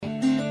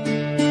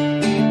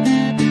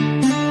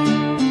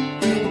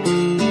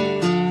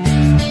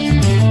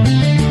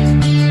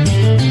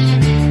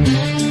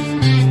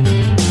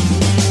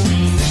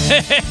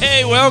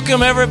Hey,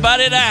 welcome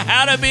everybody to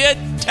How to Be a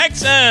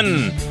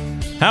Texan.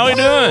 How we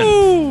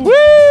doing?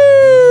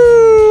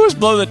 Woo! Let's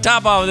blow the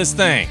top off of this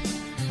thing.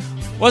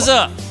 What's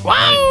up?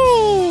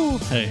 Wow!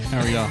 Hey, how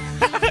are y'all?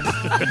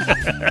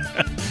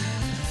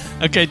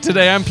 Okay,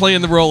 today I'm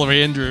playing the role of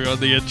Andrew on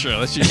the intro.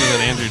 That's usually what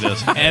Andrew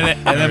does.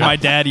 and then my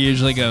dad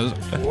usually goes,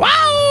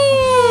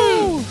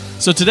 wow!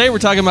 So today we're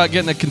talking about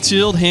getting a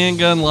concealed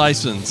handgun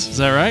license. Is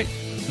that right?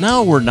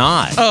 No, we're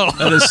not. Oh.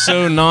 That is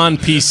so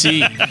non-PC.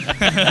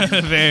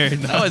 very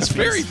nice. Oh, it's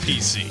very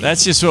PC.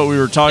 That's just what we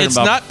were talking It's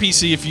about. not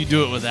PC if you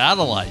do it without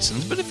a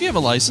license, but if you have a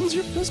license,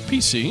 that's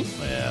PC.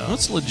 Yeah.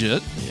 That's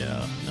legit.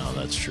 Yeah, no,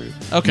 that's true.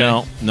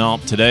 Okay. No,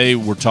 today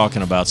we're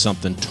talking about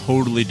something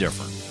totally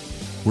different.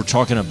 We're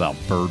talking about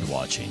bird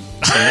watching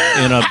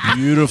in a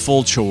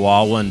beautiful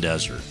Chihuahuan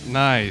desert.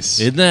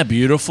 Nice. Isn't that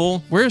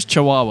beautiful? Where's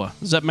Chihuahua?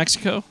 Is that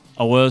Mexico?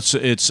 Oh, well,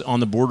 it's on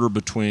the border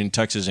between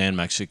Texas and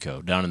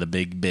Mexico, down in the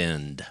Big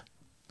Bend.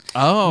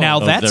 Oh. Now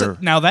there.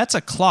 that's a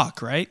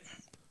clock, right?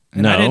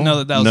 And No, I didn't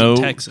know that was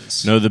in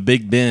Texas. No, the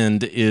Big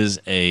Bend is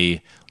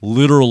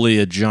literally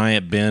a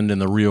giant bend in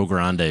the Rio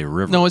Grande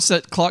River. No, it's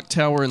that clock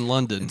tower in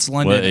London. It's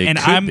London, Well, it and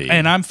could be.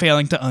 I'm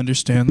failing to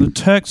understand the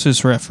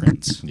Texas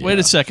reference. Yeah. Wait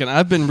a second.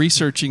 I've been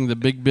researching the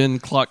Big Ben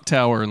clock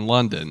tower in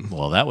London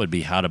Well, that would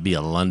be how to be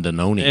a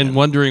Londononian. and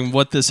wondering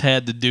what this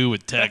had to do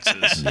with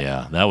Texas.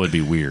 Yeah, that would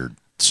be weird.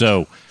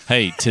 So,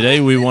 hey, today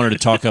we wanted to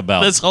talk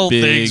about This whole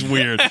big, thing's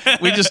weird.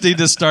 We just need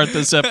to start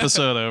this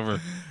episode over.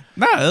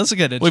 No, that's a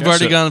good intro. We've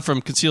already gone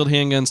from concealed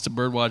handguns to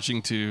bird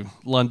watching to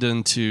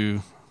London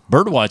to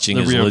bird watching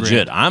The is Rio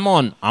legit.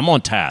 Grande. I'm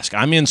on task.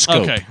 I'm in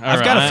scope. okay. All I've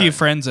right. got a few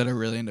friends that are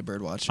really into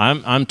bird watching.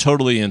 I'm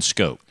totally in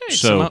scope. Hey,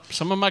 so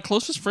some of my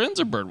closest friends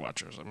are bird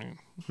watchers. I mean,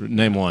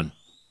 name one.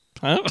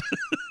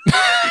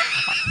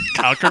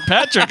 Kyle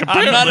Kirkpatrick.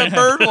 I'm not a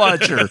bird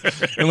watcher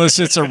unless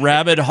it's a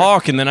rabid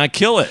hawk and then I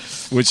kill it,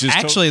 which is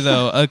Actually,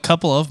 though, a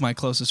couple of my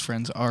closest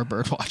friends are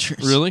bird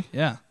watchers. Really?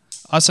 Yeah.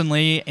 Austin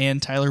Lee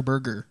and Tyler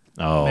Berger,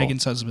 Oh.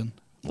 Megan's husband.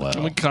 well,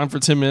 Can we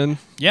conference him in?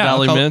 Yeah,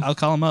 Valley Men? I'll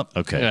call him up.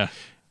 okay. Yeah.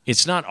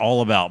 It's not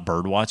all about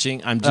bird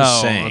watching. I'm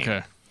just saying.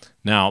 Okay.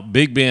 Now,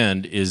 Big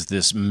Bend is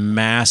this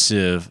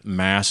massive,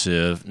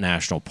 massive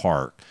national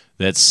park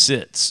that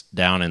sits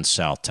down in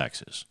South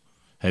Texas.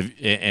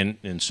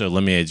 And so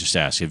let me just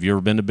ask: have you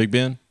ever been to Big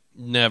Bend?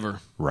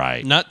 Never.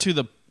 Right. Not to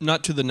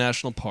the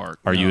national park.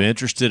 Are no. you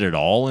interested at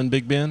all in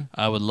Big Bend?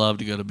 I would love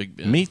to go to Big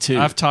Bend. Me too.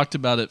 I've talked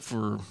about it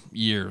for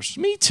years.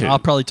 Me too. I'll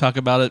probably talk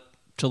about it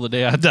till the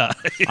day I die.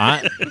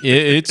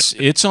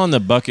 It's on the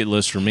bucket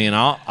list for me, and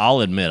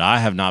I'll admit I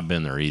have not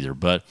been there either.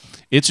 But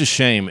it's a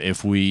shame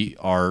if we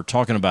are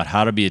talking about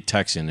how to be a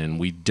Texan and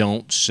we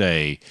don't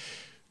say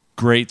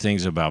great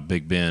things about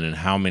Big Bend and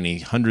how many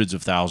hundreds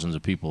of thousands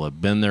of people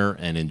have been there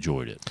and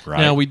enjoyed it.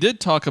 Right? Now, we did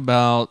talk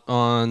about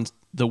on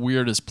the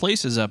Weirdest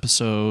Places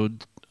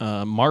episode,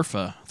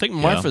 Marfa. I think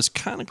Marfa's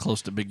kind of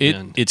close to Big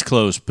Bend. It's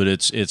close, but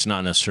it's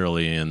not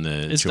necessarily in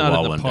the It's not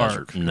in the Chihuahuan park.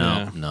 Desert. No,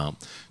 Yeah. no.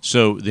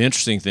 So the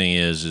interesting thing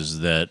is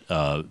that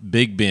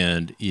Big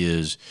Bend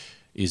is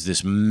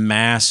this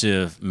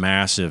massive,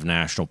 massive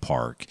national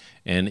park,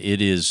 and it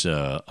is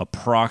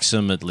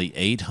approximately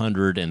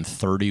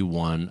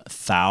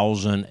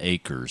 831,000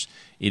 acres.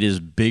 It is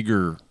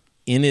bigger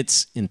in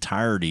its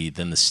entirety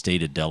than the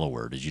state of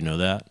Delaware. Did you know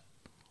that?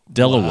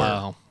 Delaware.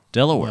 Wow.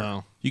 Delaware.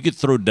 Wow. You could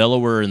throw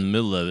Delaware in the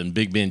middle of it, and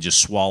Big Bend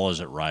just swallows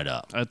it right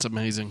up. That's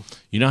amazing.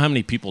 You know how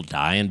many people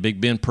die in Big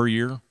Bend per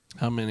year?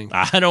 How many?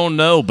 I don't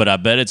know, but I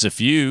bet it's a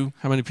few.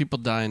 How many people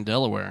die in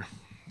Delaware?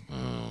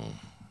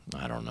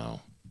 I don't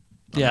know.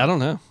 I don't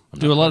know.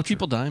 Do not a lot quite of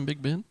people die in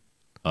Big Bend?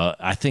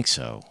 I think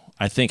so.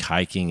 I think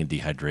hiking and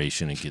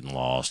dehydration and getting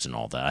lost and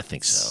all that. I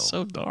think so.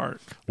 So dark.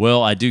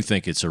 Well, I do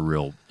think it's a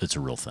real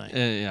thing.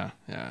 Yeah.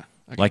 I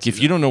can Like see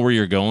if you don't know where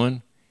you're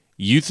going,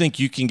 you think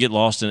you can get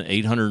lost in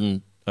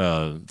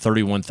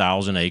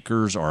 831,000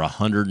 acres or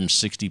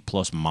 160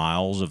 plus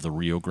miles of the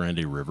Rio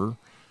Grande River.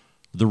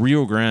 The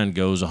Rio Grande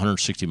goes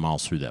 160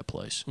 miles through that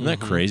place. Isn't that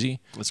crazy?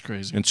 That's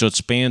crazy. And so it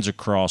spans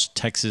across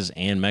Texas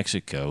and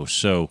Mexico.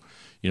 So,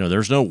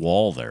 there's no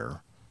wall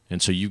there.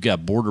 And so you've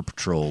got Border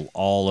Patrol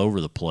all over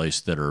the place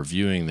that are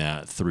viewing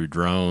that through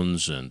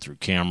drones and through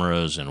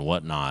cameras and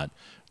whatnot.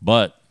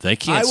 But they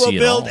can't see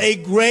it all. I will build a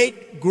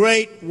great,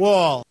 great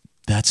wall.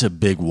 That's a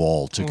big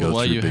wall to go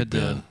Well, through you Big had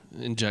Bend.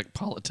 to inject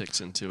politics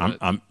into it.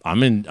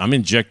 I'm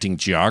injecting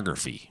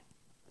geography.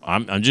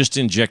 I'm just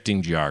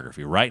injecting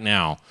geography. Right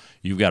now,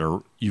 you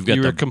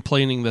were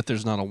complaining that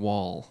there's not a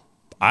wall.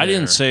 I there.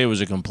 didn't say it was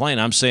a complaint.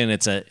 I'm saying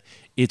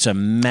it's a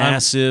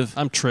massive.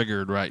 I'm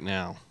triggered right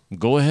now.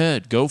 Go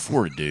ahead. Go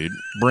for it, dude.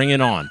 Bring it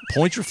on.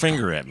 Point your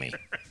finger at me.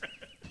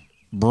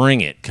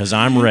 Bring it, because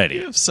I'm ready.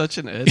 You have such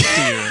an edge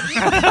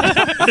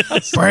to you.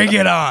 Bring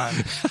it on.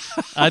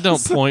 I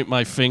don't point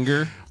my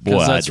finger Boy,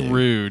 because I that's do.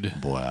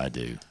 rude. Boy, I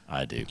do.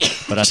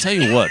 But I tell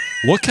you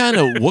what kind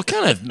of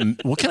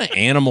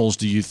animals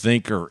do you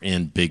think are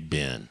in Big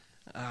Bend?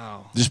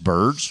 Oh, Just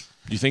birds?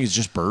 Do you think it's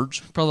just birds?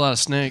 probably a lot of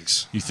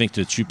snakes. You think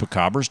the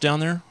chupacabra's down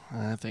there?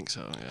 I think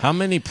so. Yeah. How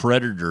many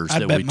predators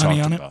I'd that bet we money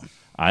talked on it. about?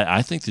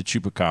 I think the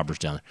chupacabra's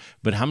down there.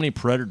 But how many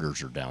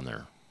predators are down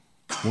there?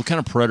 What kind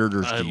of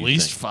predators do you At think?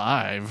 least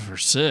 5 or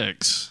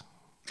 6.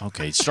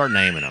 Okay, start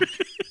naming them.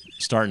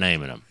 Start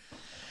naming them.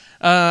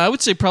 I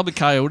would say probably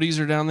coyotes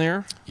are down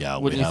there. Yeah,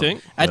 Wouldn't you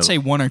think? I'd say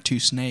 1 or 2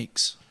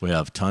 snakes. We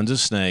have tons of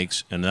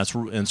snakes, and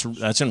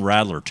that's in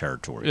rattler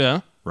territory.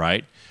 Yeah.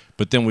 Right?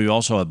 But then we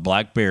also have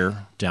black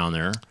bear down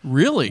there.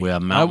 Really? We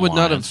have I mountain would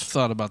not have lions.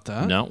 thought about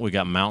that. No, we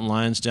got mountain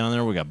lions down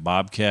there. We got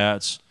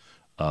bobcats.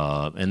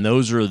 And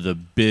those are the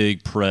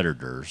big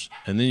predators.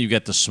 And then you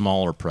get the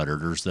smaller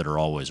predators that are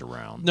always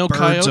around. No Birds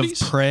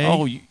coyotes? of prey.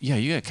 Oh, yeah,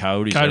 you got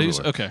coyotes. Coyotes?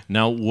 Everywhere. Okay.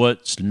 Now,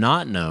 what's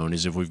not known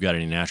is if we've got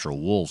any natural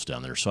wolves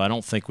down there. So I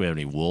don't think we have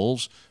any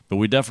wolves, but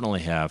we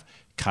definitely have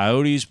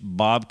coyotes,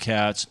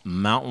 bobcats,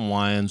 mountain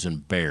lions,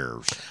 and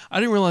bears. I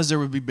didn't realize there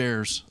would be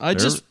bears. I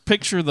just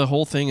picture the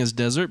whole thing as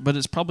desert, but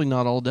it's probably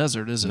not all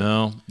desert, is it?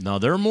 No,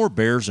 there are more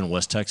bears in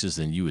West Texas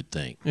than you would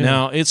think. Yeah.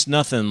 Now, it's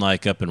nothing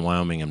like up in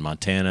Wyoming and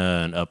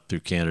Montana and up through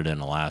Canada and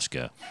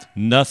Alaska.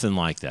 Nothing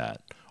like that.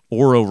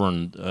 Or over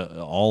in,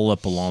 all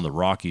up along the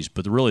Rockies.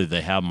 But really,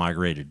 they have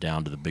migrated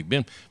down to the Big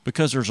Bend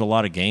because there's a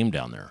lot of game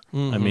down there.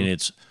 I mean,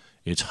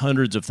 it's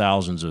hundreds of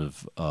thousands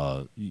of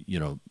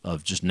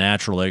of just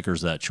natural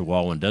acres, that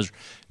Chihuahuan desert.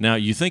 Now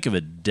you think of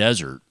a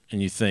desert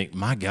and you think,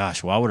 my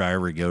gosh, why would I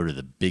ever go to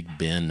the Big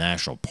Bend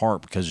National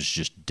Park because it's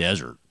just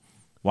desert?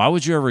 Why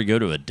would you ever go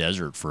to a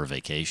desert for a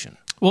vacation?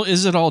 Well,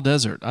 is it all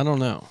desert? I don't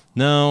know.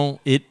 No,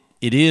 it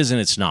is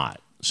and it's not.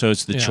 So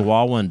it's the Yeah.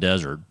 Chihuahuan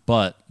Desert,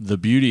 but the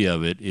beauty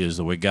of it is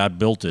the way God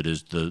built it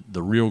is the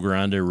Rio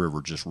Grande River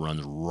just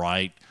runs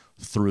right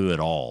through it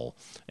all.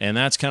 And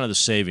that's kind of the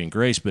saving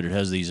grace, but it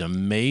has these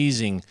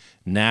amazing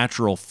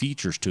natural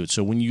features to it.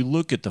 So when you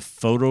look at the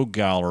photo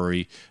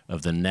gallery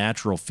of the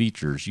natural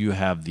features, you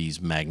have these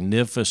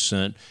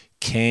magnificent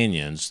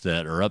canyons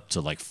that are up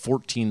to like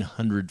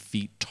 1,400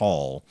 feet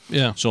tall.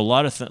 Yeah. So a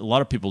lot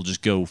of people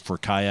just go for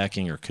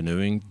kayaking or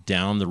canoeing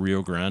down the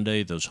Rio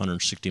Grande, those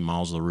 160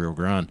 miles of the Rio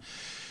Grande.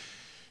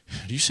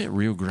 Do you say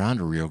Rio Grande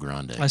or Rio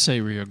Grande? I say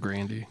Rio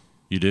Grande.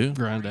 You do?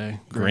 Grande.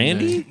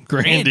 Grandy?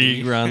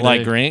 Grande. Grande.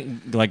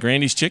 Like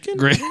Grandy's chicken?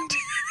 Grande.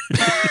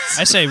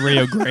 I say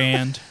Rio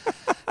Grande.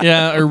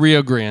 Yeah, or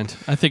Rio Grande.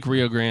 I think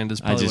Rio Grande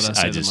is probably what I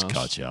say I the just most.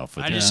 caught you off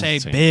with I that. just say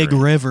Saying Big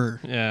Grandy. River.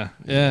 Yeah.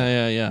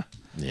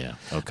 Yeah,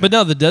 okay. But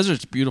no, the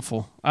desert's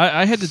beautiful.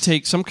 I had to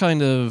take some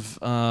kind of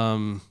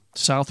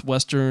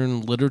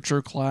Southwestern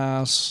literature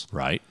class.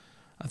 Right.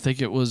 I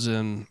think it was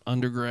in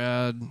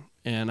undergrad,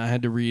 and I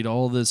had to read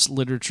all this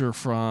literature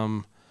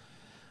from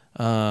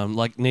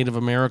like Native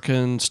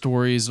American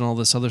stories and all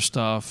this other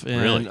stuff.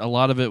 And Really? a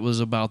lot of it was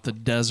about the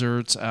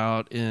deserts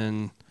out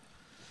in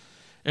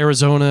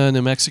Arizona,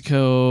 New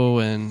Mexico,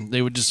 and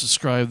they would just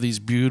describe these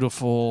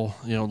beautiful,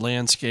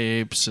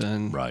 landscapes.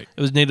 And Right.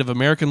 it was Native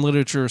American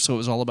literature, so it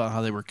was all about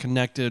how they were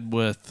connected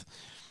with,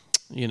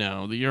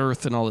 the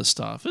earth and all this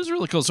stuff. It was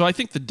really cool. So I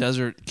think the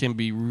desert can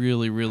be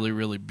really, really,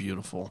 really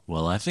beautiful.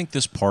 Well, I think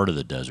this part of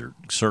the desert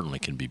certainly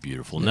can be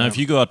beautiful. Now, if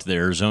you go out to the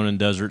Arizona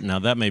desert, now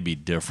that may be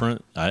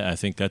different. I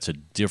think that's a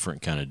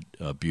different kind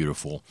of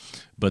beautiful.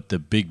 But the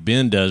Big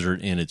Bend desert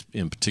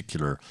in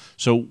particular.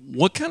 So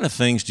what kind of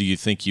things do you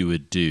think you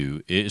would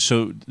do?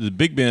 So the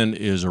Big Bend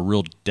is a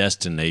real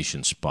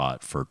destination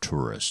spot for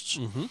tourists.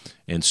 Mm-hmm.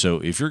 And so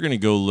if you're going to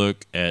go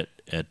look at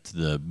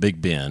the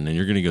Big Bend and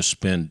you're going to go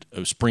spend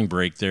a spring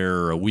break there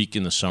or a week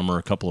in the summer,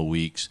 a couple of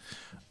weeks,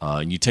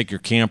 and you take your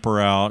camper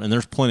out, and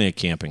there's plenty of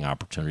camping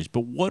opportunities.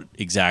 But what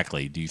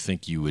exactly do you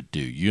think you would do?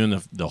 You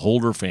and the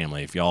Holder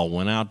family, if y'all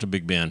went out to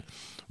Big Bend,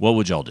 what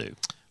would y'all do?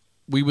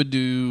 We would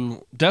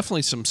do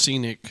definitely some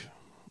scenic.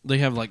 They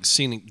have like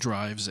scenic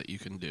drives that you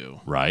can do.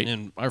 Right.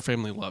 And our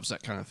family loves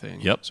that kind of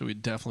thing. Yep. So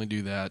we'd definitely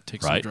do that,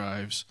 take some Right.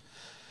 drives.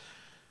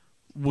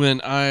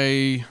 When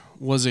I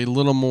was a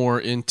little more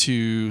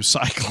into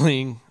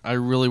cycling, I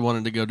really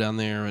wanted to go down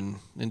there and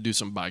do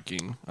some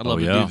biking. I'd love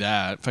to yeah. do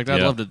that. In fact, I'd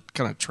Yeah. love to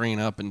kind of train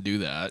up and do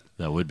that.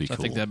 That would be So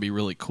cool. I think that'd be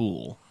really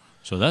cool.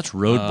 So that's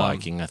road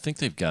biking. I think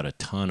they've got a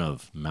ton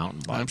of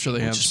mountain biking. I'm sure they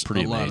which have is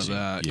pretty a lot amazing. of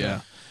that.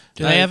 Yeah.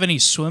 Do they have any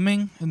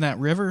swimming in that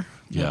river?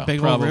 Yeah. That big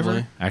Probably. old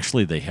river?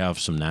 Actually, they have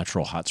some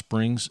natural hot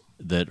springs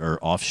that are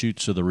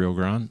offshoots of the Rio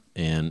Grande,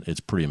 and it's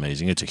pretty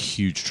amazing. It's a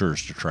huge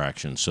tourist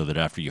attraction. So that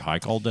after you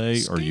hike all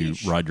day, or you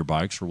ride your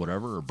bikes or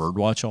whatever, or bird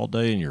watch all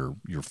day, and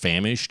you're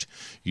famished,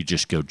 you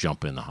just go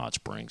jump in the hot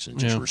springs and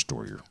just Yeah.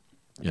 restore your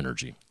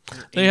energy.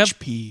 They have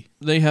HP.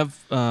 They have,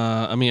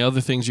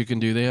 other things you can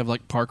do. They have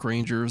like park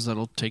rangers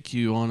that'll take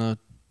you on a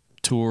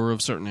tour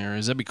of certain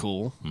areas. That'd be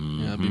cool.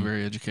 Yeah, that'd be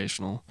very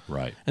educational.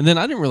 Right. And then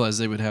I didn't realize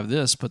they would have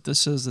this, but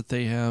this says that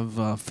they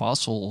have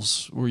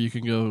fossils where you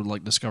can go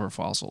like discover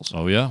fossils.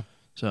 Oh yeah,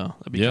 So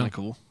that'd be Yeah. kind of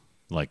cool.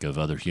 like of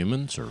other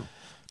humans or.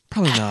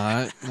 Probably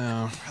not.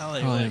 No.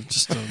 Probably Probably like-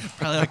 just a,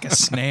 Probably like a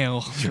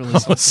snail. it's really,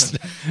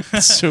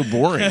 It's so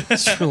boring.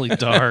 it's really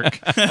dark.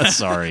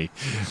 Sorry.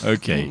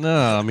 Okay.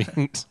 No, I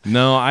mean,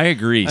 No, I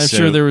agree. I'm So-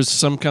 sure there was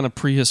some kind of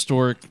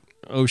prehistoric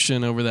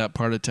ocean over that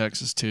part of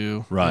Texas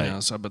too. Right. You know,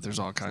 so I bet there's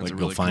all kinds Like of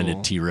go really find cool.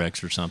 a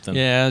T-Rex or something.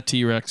 Yeah,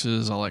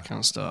 T-Rexes, all that kind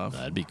of stuff.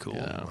 That'd be cool.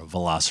 Yeah. Or a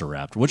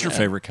velociraptor. What's your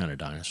favorite kind of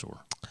dinosaur?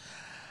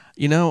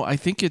 You know, I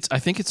think it's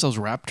those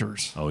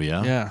raptors. Oh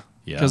yeah. Yeah.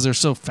 Yeah. Because they're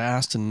so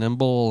fast and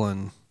nimble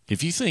and.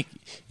 If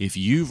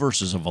you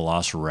versus a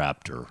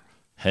velociraptor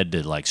had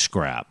to like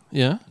scrap,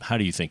 Yeah. how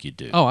do you think you'd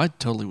do? Oh, I'd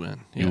totally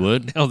win. Yeah. You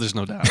would? Oh, there's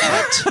no doubt.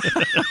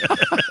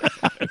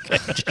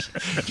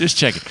 Just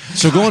check it.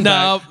 So going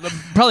No,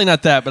 probably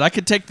not that, but I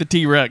could take the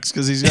T-Rex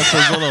because he's got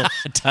those little back,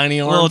 tiny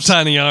arms. little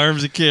tiny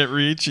arms he can't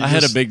reach. I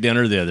had a big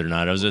dinner the other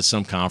night. I was at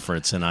some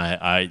conference, and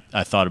I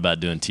thought about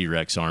doing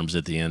T-Rex arms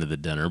at the end of the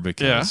dinner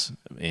because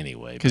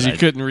anyway. because but you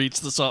couldn't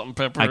reach the salt and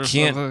pepper. I or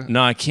can't. something.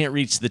 No, I can't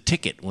reach the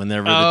ticket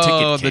whenever Oh, the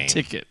the ticket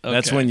came. ticket.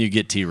 That's Okay. when you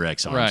get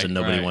T-Rex arms, Right, and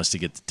nobody right. wants to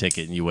get the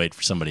ticket, and you wait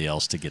for somebody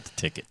else to get the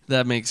ticket.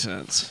 That makes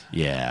sense.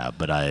 Yeah,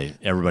 but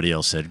everybody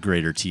else had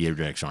greater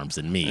T-Rex arms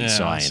than me, Yeah,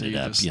 so I so ended you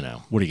up, just-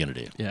 what are you going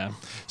to do? Yeah.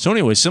 So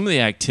anyway, some of the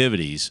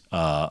activities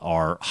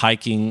are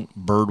hiking,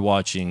 bird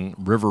watching,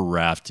 river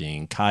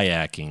rafting,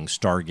 kayaking,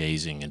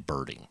 stargazing, and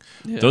birding.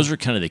 Yeah. Those are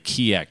kind of the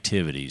key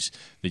activities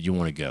that you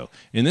want to go.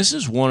 And this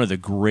is one of the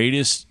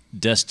greatest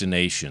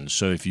destinations.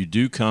 So if you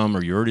do come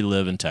or you already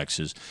live in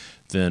Texas,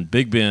 then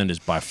Big Bend is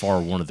by far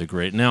one of the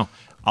great. Now,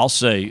 I'll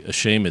say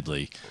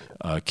ashamedly,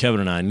 Kevin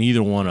and I,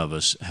 neither one of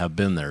us have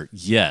been there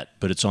yet,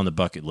 but it's on the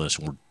bucket list,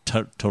 and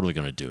we're totally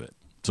going to do it.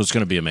 So it's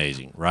going to be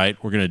amazing, right?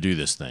 We're going to do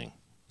this thing.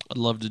 I'd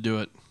love to do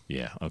it.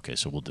 Yeah, okay,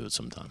 so we'll do it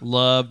sometime.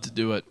 Love to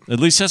do it. At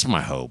least that's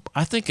my hope.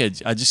 I think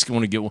I just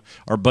want to get one.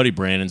 Our buddy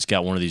Brandon's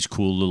got one of these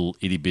cool little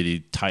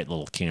itty-bitty, tight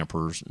little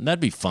campers. And that'd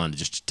be fun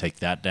just to take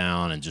that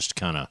down and just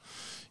kind of,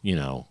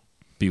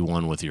 be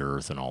one with the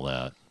earth and all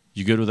that.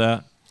 You good with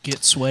that?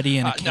 Get sweaty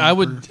in a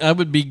camper. I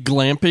would be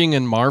glamping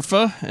in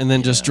Marfa and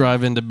then just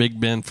drive into Big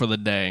Bend for the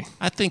day.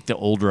 I think the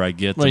older I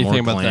get, What the do you more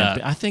think about glamping.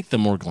 that? I think the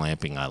more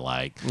glamping I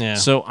like. Yeah.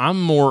 So I'm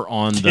more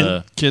on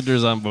the.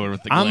 Kinder's on board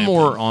with the glamping. I'm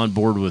more on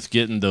board with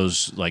getting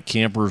those like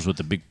campers with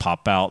the big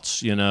pop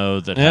outs, that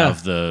Yeah.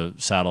 have the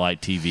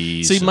satellite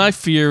TVs. See, and- my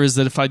fear is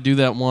that if I do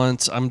that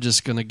once, I'm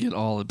just going to get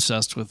all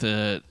obsessed with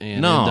it and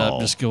end up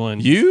just going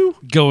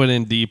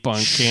in deep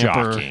on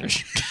camper. Shocking.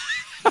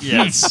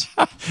 Yes.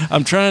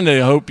 I'm trying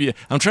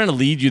to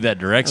lead you that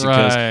direction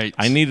because Right.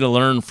 I need to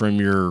learn from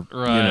your,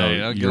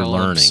 I'll get your all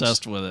learnings.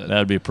 obsessed with it.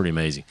 That'd be pretty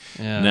amazing.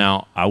 Yeah.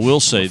 Now, I will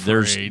say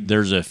afraid.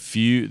 there's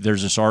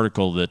this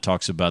article that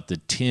talks about the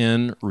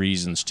 10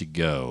 reasons to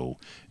go,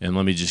 and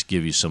let me just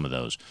give you some of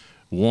those.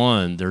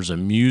 One, there's a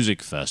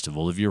music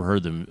festival. Have you ever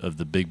heard of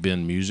the Big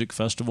Bend Music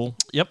Festival?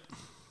 Yep.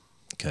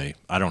 Okay,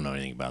 I don't know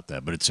anything about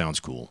that, but it sounds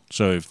cool.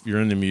 So if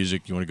you're into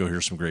music, you want to go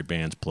hear some great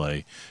bands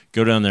play,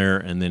 go down there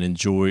and then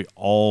enjoy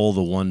all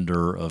the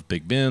wonder of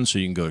Big Bend so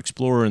you can go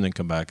explore and then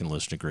come back and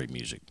listen to great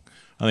music.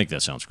 I think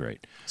that sounds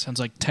great. Sounds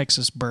like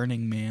Texas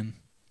Burning Man.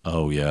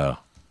 Oh, yeah.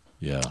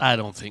 Yeah. I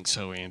don't think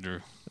so, Andrew.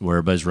 Where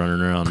everybody's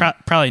running around.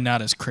 Probably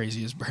not as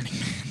crazy as Burning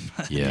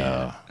Man.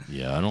 Yeah.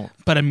 Yeah, I don't.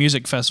 But a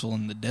music festival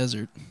in the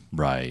desert.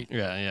 Right.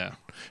 Yeah.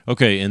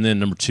 Okay, and then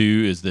number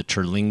 2 is the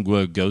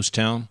Terlingua Ghost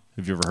Town.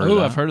 Have you ever heard of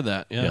that? I've heard of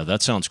that. Yeah. Yeah,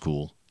 that sounds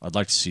cool. I'd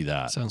like to see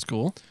that. Sounds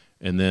cool.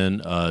 And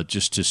then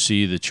just to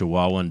see the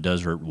Chihuahuan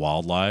desert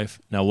wildlife.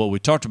 Now, what we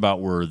talked about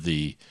were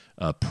the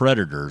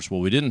predators. What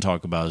we didn't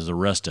talk about is the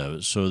rest of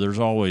it. So there's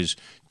always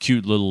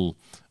cute little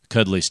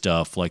cuddly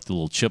stuff like the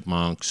little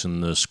chipmunks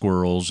and the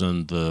squirrels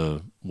and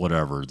the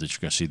whatever that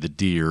you're going to see. The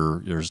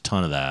deer, there's a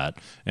ton of that.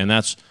 And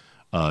that's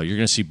you're going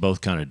to see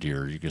both kind of deer.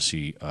 You're going to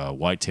see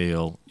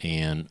whitetail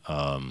and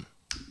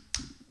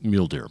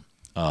mule deer.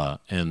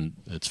 And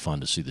it's fun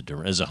to see the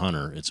difference. As a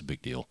hunter, it's a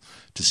big deal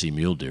to see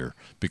mule deer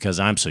because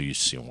I'm so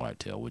used to seeing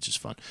whitetail, which is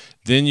fun.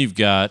 Then you've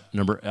got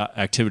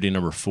activity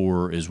number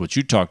 4 is what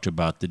you talked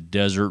about, the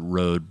desert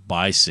road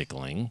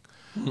bicycling.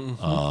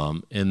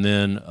 And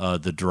then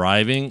the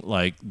driving,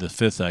 like the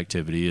 5th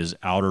activity is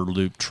outer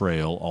loop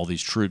trail, all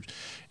these troops.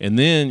 And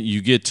then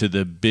you get to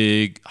the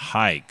big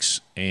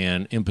hikes.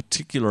 And in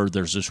particular,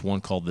 there's this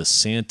one called the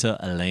Santa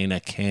Elena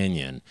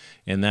Canyon.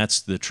 And that's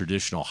the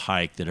traditional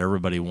hike that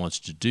everybody wants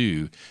to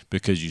do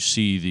because you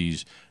see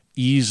these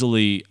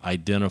easily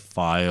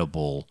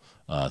identifiable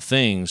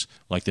things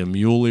like the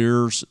mule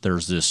ears.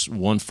 There's this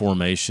one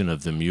formation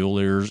of the mule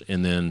ears,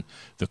 and then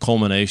the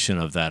culmination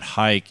of that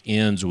hike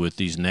ends with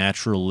these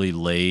naturally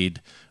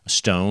laid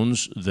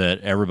stones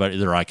that they're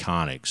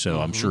iconic.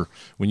 So I'm sure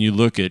when you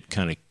look at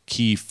kind of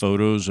key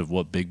photos of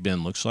what Big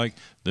Bend looks like,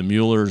 the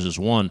mule ears is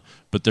one,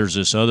 but there's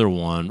this other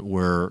one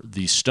where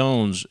these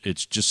stones,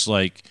 it's just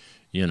like,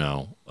 I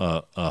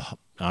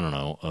don't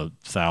know, a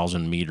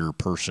 1,000-meter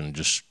person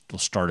just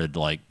started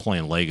like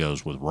playing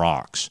Legos with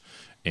rocks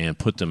and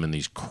put them in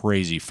these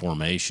crazy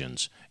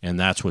formations, and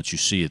that's what you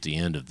see at the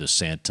end of the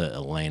Santa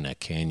Elena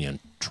Canyon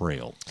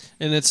Trail.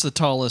 And it's the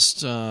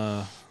tallest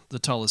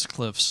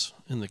cliffs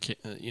in the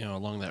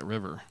along that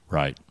river,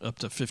 Right. up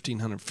to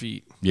 1,500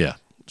 feet. Yeah.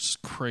 It's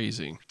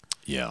crazy.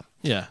 Yeah.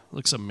 Yeah,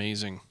 looks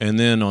amazing. And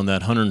then on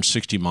that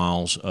 160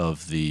 miles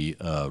of the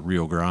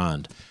Rio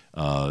Grande,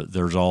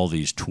 there's all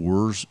these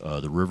tours,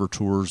 the river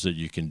tours that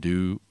you can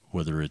do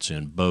whether it's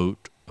in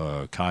boat,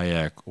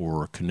 kayak,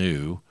 or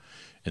canoe.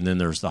 And then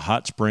there's the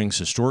Hot Springs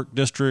Historic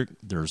District.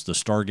 There's the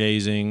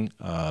stargazing,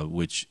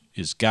 which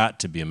has got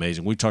to be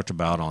amazing. We talked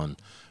about on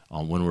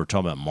when we were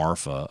talking about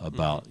Marfa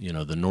about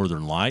the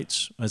Northern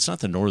Lights. It's not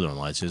the Northern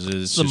Lights, is it?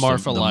 It's the just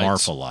Marfa the Lights.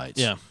 Marfa Lights.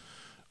 Yeah.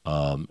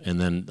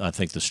 And then I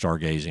think the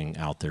stargazing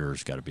out there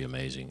has got to be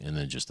amazing. And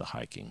then just the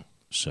hiking.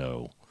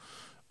 So,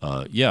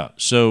 yeah.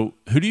 So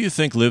who do you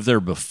think lived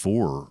there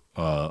before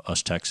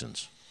us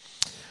Texans?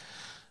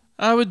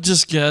 I would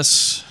just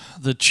guess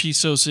the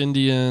Chisos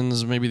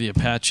Indians, maybe the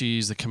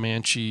Apaches, the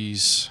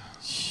Comanches.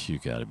 You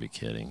got to be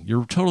kidding.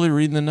 You're totally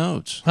reading the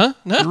notes. Huh?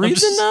 No, You're reading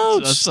the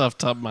notes. That's off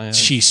the top of my head.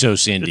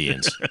 Chisos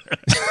Indians.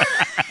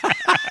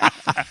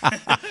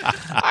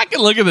 I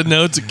can look at the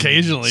notes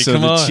occasionally.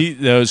 Come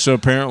on. So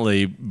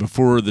apparently,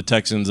 before the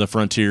Texans, the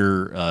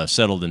frontier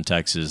settled in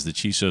Texas, the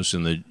Chisos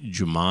and the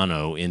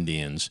Jumano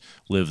Indians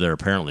lived there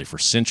apparently for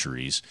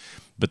centuries.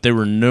 But they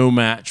were no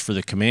match for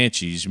the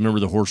Comanches.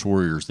 Remember the horse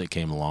warriors that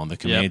came along? The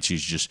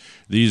Comanches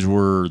these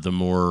were the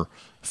more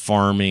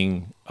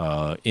farming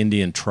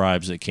Indian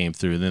tribes that came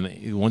through. And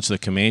then once the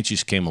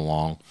Comanches came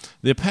along,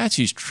 the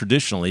Apaches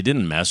traditionally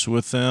didn't mess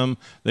with them.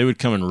 They would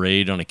come and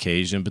raid on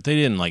occasion, but they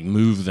didn't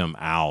move them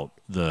out,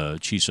 the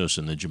Chisos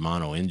and the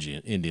Jumano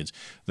Indians.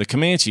 The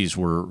Comanches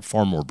were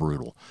far more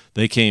brutal.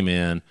 They came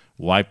in,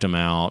 wiped them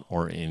out,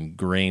 or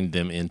ingrained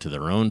them into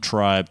their own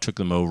tribe, took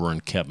them over,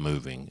 and kept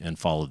moving and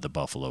followed the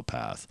buffalo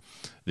path.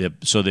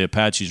 So the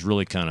Apaches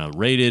really kind of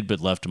raided but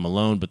left them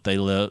alone, but they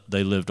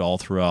lived all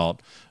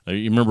throughout.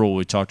 You remember what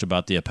we talked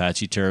about? The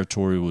Apache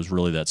territory was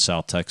really that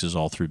South Texas,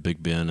 all through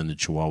Big Bend and the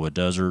Chihuahua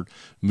Desert,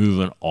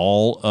 moving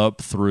all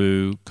up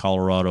through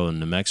Colorado and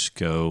New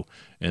Mexico,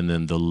 and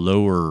then the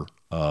lower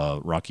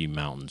Rocky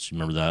Mountains. You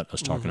remember that? I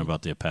was talking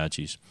about the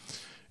Apaches.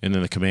 And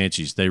then the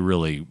Comanches, they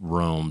really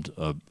roamed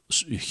a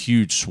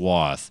huge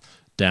swath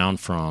down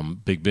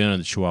from Big Bend and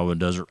the Chihuahua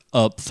Desert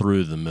up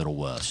through the Middle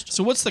West.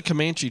 So what's the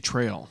Comanche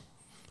Trail?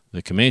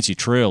 The Comanche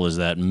Trail is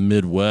that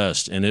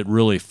Midwest, and it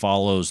really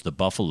follows the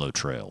Buffalo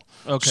Trail.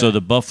 Okay. So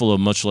the buffalo,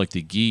 much like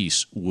the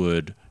geese,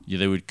 would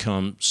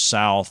come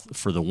south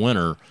for the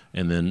winter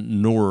and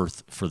then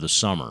north for the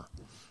summer.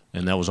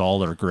 And that was all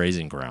their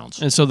grazing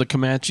grounds. And so the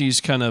Comanches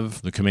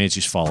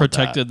followed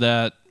protected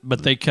that,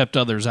 but they kept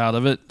others out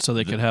of it so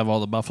they could have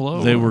all the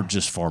buffalo? They were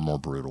just far more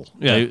brutal.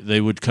 Yeah.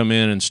 They would come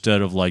in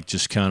instead of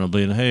just kind of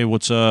being, hey,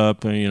 what's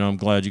up? And, I'm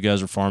glad you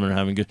guys are farming and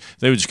having good.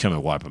 They would just come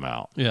and wipe them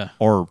out. Yeah.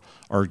 Or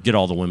get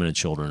all the women and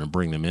children and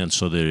bring them in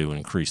so that it would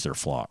increase their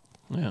flock.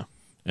 Yeah.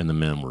 And the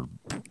men were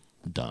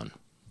done.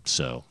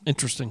 So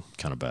interesting.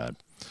 Kind of bad.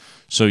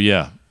 So,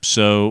 yeah.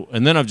 So,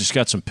 and then I've just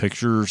got some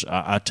pictures.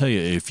 I tell you,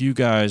 if you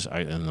guys,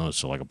 I know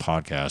it's like a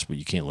podcast, but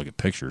you can't look at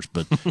pictures,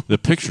 but the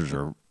pictures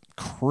are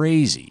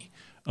crazy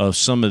of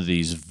some of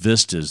these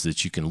vistas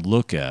that you can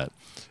look at.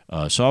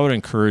 So I would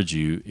encourage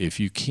you, if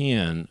you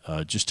can,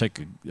 just take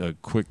a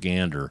quick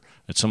gander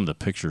at some of the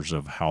pictures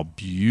of how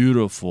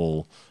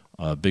beautiful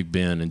Big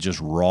Bend and just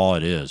raw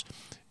it is.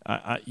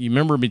 You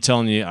remember me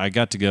telling you I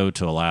got to go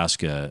to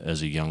Alaska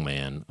as a young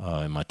man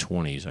in my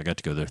 20s. I got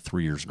to go there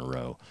 3 years in a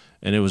row,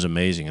 and it was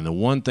amazing. And the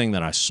one thing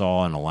that I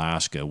saw in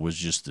Alaska was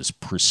just this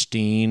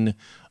pristine,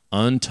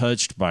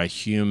 untouched by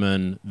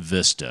human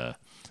vista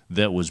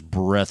that was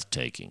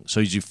breathtaking. So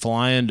as you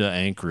fly into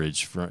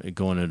Anchorage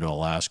going into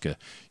Alaska,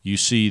 you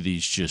see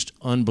these just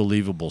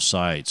unbelievable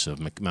sights of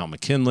Mount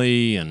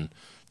McKinley and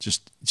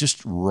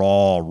just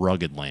raw,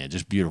 rugged land,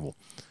 just beautiful.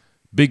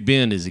 Big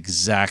Bend is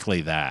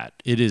exactly that.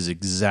 It is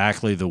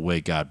exactly the way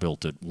God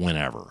built it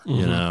whenever.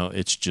 Mm-hmm.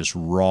 It's just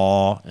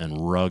raw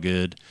and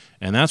rugged.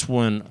 And that's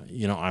when,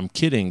 I'm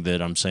kidding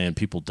that I'm saying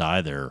people die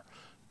there,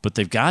 but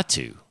they've got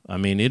to. I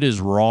mean, it is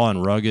raw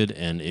and rugged,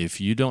 and if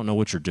you don't know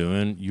what you're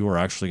doing, you are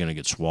actually going to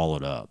get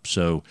swallowed up.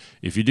 So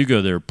if you do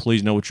go there,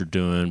 please know what you're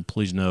doing.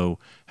 Please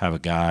have a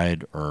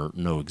guide or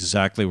know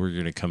exactly where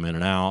you're going to come in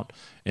and out.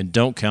 And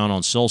don't count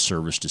on cell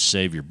service to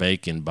save your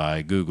bacon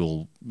by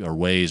Google or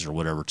Waze or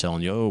whatever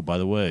telling you, oh, by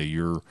the way,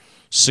 you're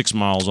 6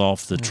 miles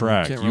off the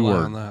track. You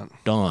are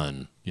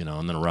done.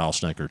 And then a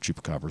rattlesnake or a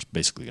chupacabra is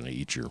basically going to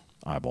eat your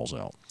eyeballs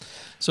out.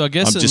 So I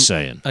guess I'm just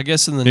saying. I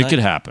guess it could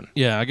happen.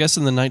 Yeah, I guess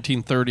in the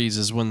 1930s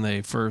is when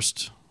they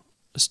first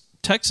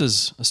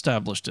Texas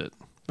established it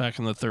back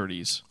in the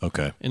 30s.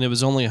 Okay. And it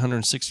was only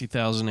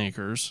 160,000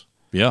 acres.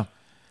 Yeah.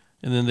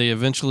 And then they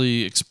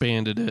eventually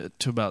expanded it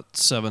to about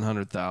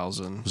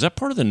 700,000. Was that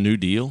part of the New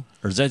Deal?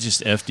 Or is that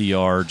just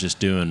FDR just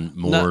doing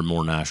more and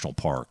more national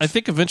parks? I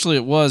think eventually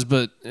it was,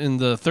 but in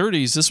the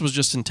 30s, this was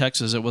just in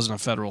Texas. It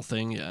wasn't a federal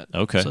thing yet.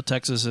 Okay. So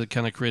Texas had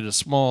kind of created a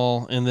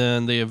small, and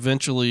then they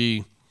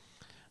eventually,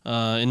 in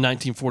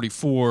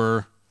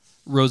 1944,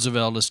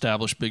 Roosevelt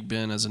established Big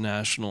Bend as a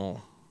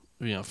national,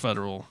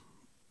 federal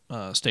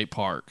state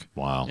park.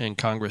 Wow. And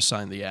Congress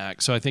signed the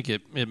act. So I think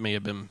it may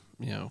have been,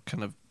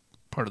 kind of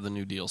part of the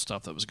New Deal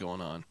stuff that was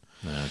going on.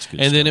 Yeah, that's good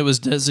and stuff. then it was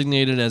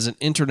designated as an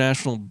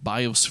International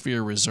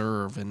Biosphere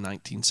Reserve in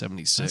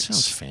 1976. That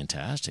sounds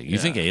fantastic. You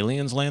think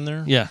aliens land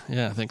there? Yeah,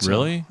 I think so.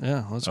 Really?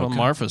 Yeah, that's why Okay.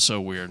 Marfa's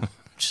so weird.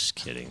 just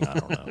kidding. I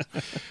don't know.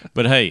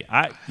 But hey,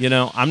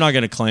 I'm not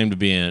going to claim to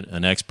be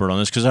an expert on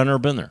this because I've never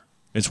been there.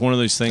 It's one of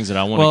those things that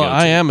I want to go to. Well,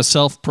 I am a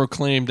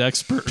self-proclaimed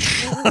expert.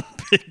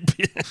 Big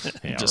Ben.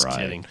 Yeah, Just right.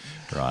 kidding.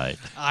 Right.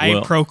 I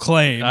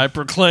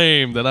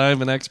proclaim that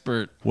I'm an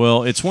expert.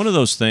 Well, it's one of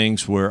those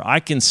things where I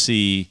can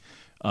see.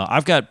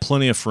 I've got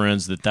plenty of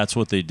friends that's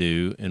what they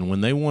do, and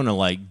when they want to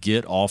like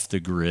get off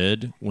the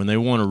grid, when they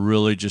want to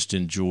really just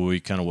enjoy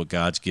kind of what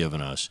God's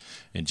given us,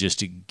 and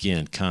just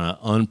again kind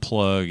of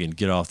unplug and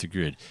get off the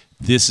grid,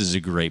 this is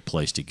a great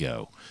place to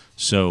go.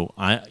 So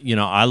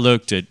I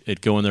looked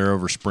at going there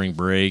over spring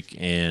break,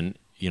 and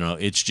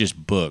it's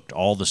just booked.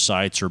 All the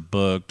sites are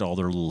booked. All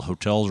their little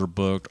hotels are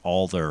booked.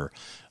 All their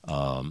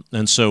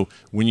and so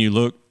when you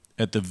look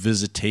at the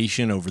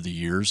visitation over the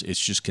years, it's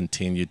just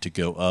continued to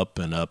go up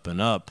and up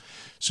and up.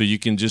 So you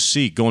can just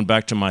see, going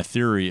back to my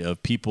theory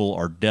of people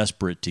are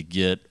desperate to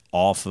get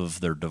off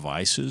of their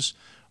devices,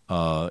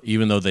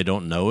 even though they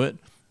don't know it.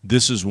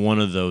 This is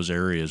one of those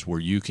areas where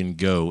you can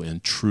go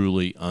and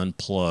truly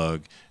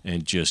unplug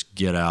and just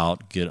get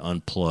out, get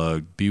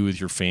unplugged, be with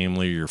your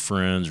family or your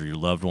friends or your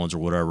loved ones or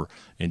whatever,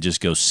 and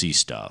just go see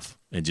stuff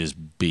and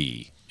just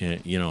be,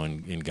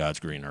 in God's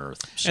green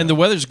earth. So. And the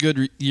weather's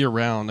good year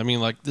round. I mean,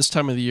 like this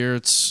time of the year,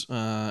 it's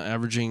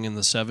averaging in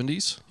the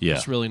 70s. Yeah.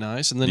 It's really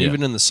nice. And then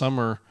even in the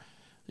summer,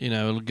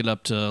 it'll get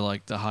up to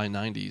like the high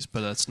 90s,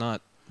 but that's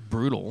not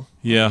brutal.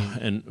 Yeah,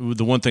 and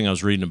the one thing I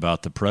was reading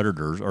about the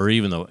predators, or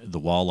even the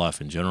wildlife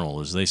in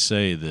general, is they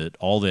say that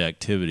all the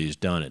activity is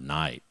done at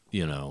night.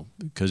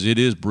 Because it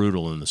is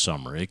brutal in the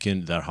summer. It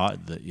can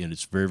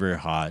it's very, very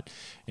hot,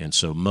 and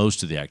so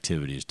most of the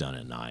activity is done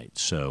at night.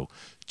 So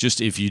just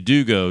if you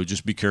do go,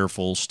 just be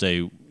careful,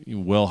 stay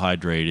well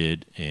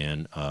hydrated,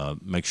 and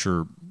make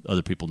sure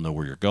other people know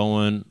where you're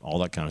going, all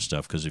that kind of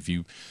stuff. Because if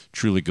you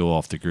truly go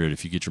off the grid,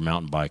 if you get your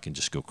mountain bike and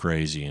just go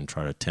crazy and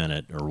try to tent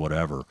it or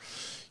whatever,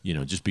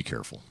 just be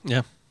careful.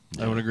 Yeah,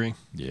 I would agree.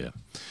 Yeah.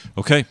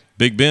 Okay,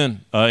 Big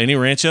Ben, any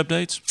ranch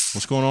updates?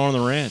 What's going on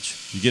the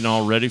ranch? You getting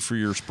all ready for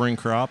your spring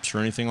crops or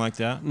anything like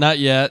that? Not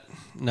yet,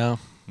 no.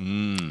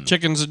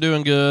 Chickens are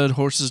doing good.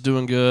 Horses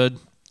doing good.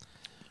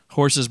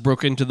 Horses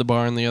broke into the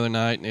barn the other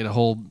night and ate a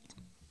whole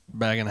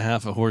bag and a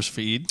half of horse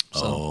feed.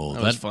 So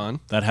that was fun.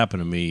 That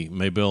happened to me.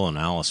 Maybelle and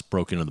Alice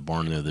broke into the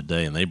barn the other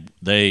day, and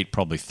they ate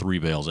probably 3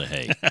 bales of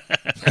hay.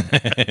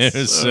 It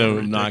was so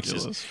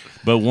obnoxious.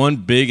 But one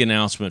big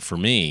announcement for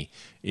me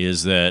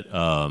is that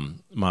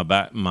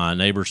my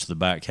neighbors to the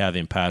back, Kathy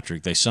and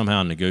Patrick, they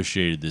somehow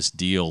negotiated this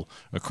deal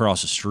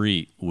across the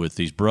street with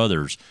these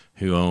brothers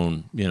who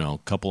own, a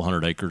couple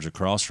hundred acres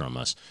across from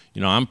us.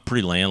 I'm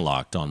pretty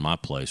landlocked on my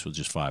place with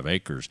just 5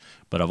 acres,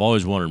 but I've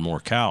always wanted more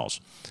cows.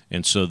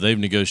 And so they've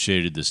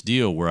negotiated this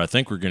deal where I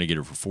think we're going to get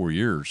it for 4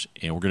 years,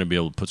 and we're going to be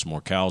able to put some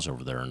more cows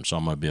over there. And so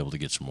I'm going to be able to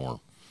get some more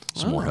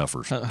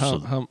heifers.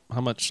 How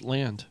much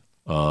land?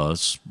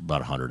 It's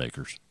about 100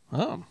 acres.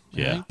 Oh,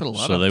 yeah. You put a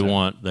lot so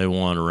up they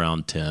want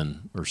around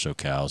 10 or so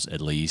cows at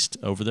least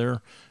over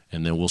there,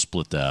 and then we'll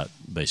split that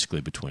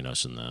basically between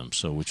us and them.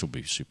 So which will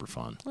be super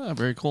fun. Oh,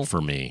 very cool for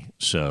me.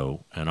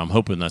 So, and I'm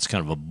hoping that's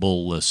kind of a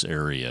bullless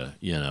area.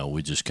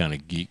 We just kind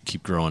of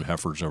keep growing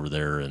heifers over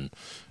there and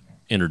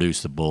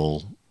introduce the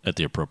bull at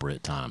the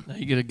appropriate time. Now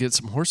you got to get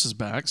some horses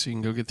back so you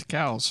can go get the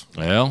cows.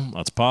 Well,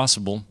 that's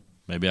possible.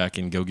 Maybe I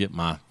can go get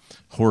my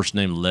horse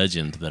named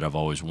Legend that I've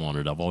always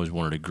wanted. I've always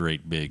wanted a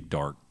great big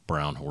dark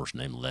brown horse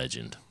named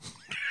Legend.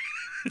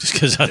 Just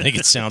because I think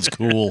it sounds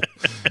cool.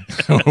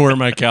 Wear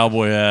my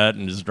cowboy hat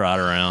and just ride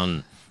around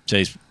and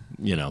chase,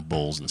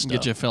 bulls and stuff.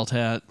 Get you a felt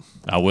hat.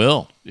 I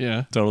will.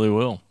 Yeah. Totally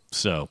will.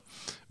 So,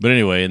 but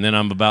anyway, and then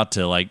I'm about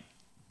to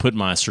put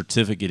my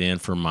certificate in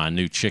for my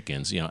new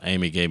chickens.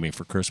 Amy gave me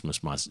for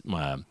Christmas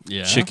my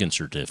chicken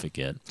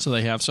certificate. So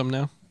they have some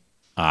now?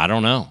 I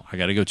don't know. I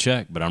got to go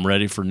check, but I'm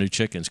ready for new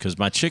chickens because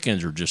my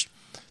chickens are just,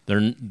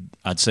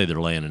 I'd say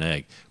they're laying an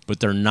egg, but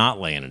they're not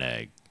laying an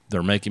egg.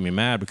 They're making me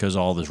mad because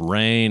of all this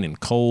rain and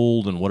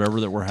cold and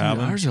whatever that we're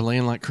having. Ours are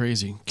laying like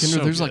crazy. Kendra, So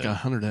there's good. like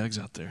 100 eggs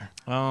out there.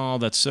 Oh,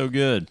 that's so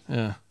good.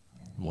 Yeah.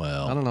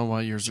 Well, I don't know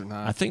why yours are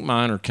not. I think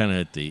mine are kind of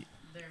at the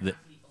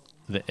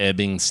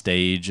ebbing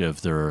stage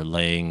of their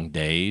laying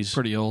days.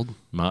 Pretty old.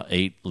 My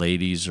 8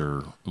 ladies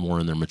are more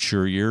in their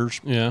mature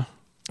years. Yeah.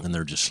 And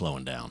they're just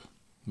slowing down.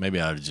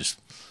 Maybe I ought to just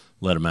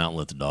let them out and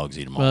let the dogs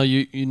eat them all. Well,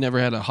 you never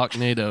had a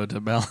Hawknado to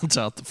balance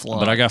out the flock.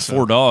 But I got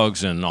 4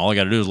 dogs, and all I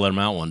got to do is let them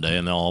out one day,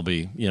 and they'll all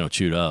be,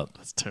 chewed up.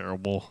 That's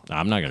terrible.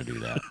 I'm not going to do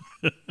that.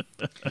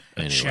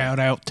 Anyway. Shout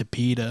out to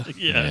PETA.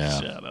 Yeah.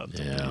 Shout out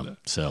to PETA.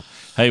 So,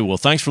 hey, well,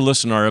 thanks for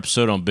listening to our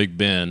episode on Big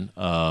Ben.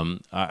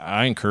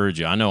 I encourage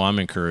you. I know I'm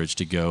encouraged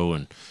to go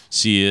and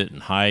see it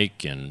and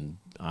hike, and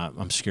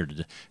I'm scared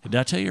to. Did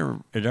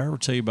I ever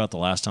tell you about the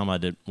last time I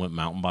went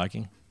mountain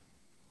biking?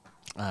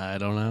 I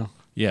don't know.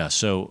 Yeah,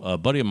 so a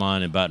buddy of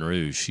mine in Baton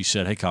Rouge, he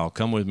said, hey, Kyle,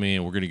 come with me,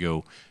 and we're going to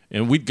go.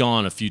 And we'd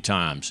gone a few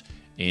times.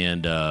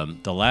 And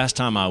the last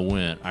time I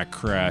went, I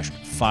crashed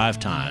 5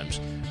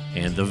 times.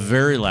 And the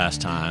very last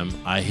time,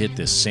 I hit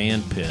this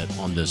sand pit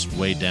on this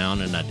way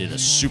down, and I did a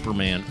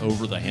Superman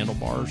over the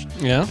handlebars.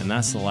 Yeah. And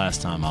that's the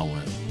last time I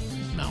went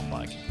mountain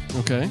biking.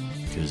 Okay.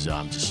 because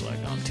I'm just like,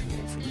 I'm too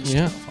old for this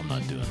Yeah. stuff. I'm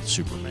not doing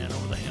Superman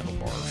over the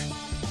handlebars.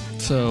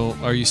 So,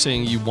 are you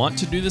saying you want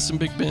to do this in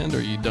Big Bend,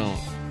 or you don't?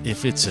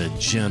 If it's a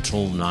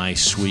gentle,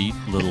 nice, sweet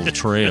little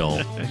trail,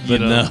 You but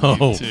don't no,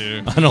 need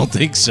to. I don't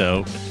think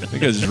so. I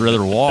think I'd just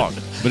rather walk.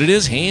 But it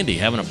is handy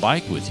having a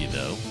bike with you,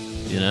 though.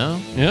 You know,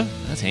 Yeah.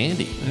 that's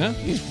handy. Yeah.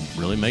 You just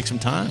really make some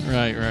time.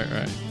 Right.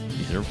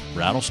 You hit a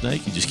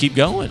rattlesnake, you just keep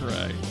going.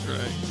 Right.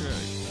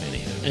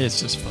 Anywho, It's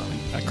just funny.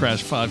 I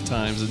crashed 5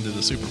 times into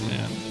the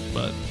Superman,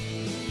 but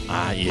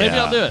yeah. maybe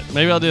I'll do it.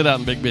 Maybe I'll do it out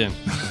in Big Bend.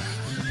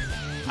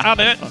 I'll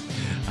do it.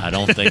 I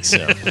don't think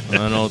so.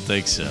 I don't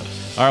think so.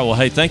 All right. Well,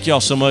 hey, thank you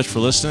all so much for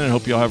listening. I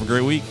hope you all have a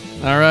great week.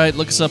 All right.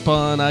 Look us up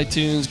on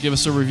iTunes. Give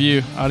us a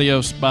review.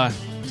 Adios. Bye.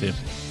 See ya.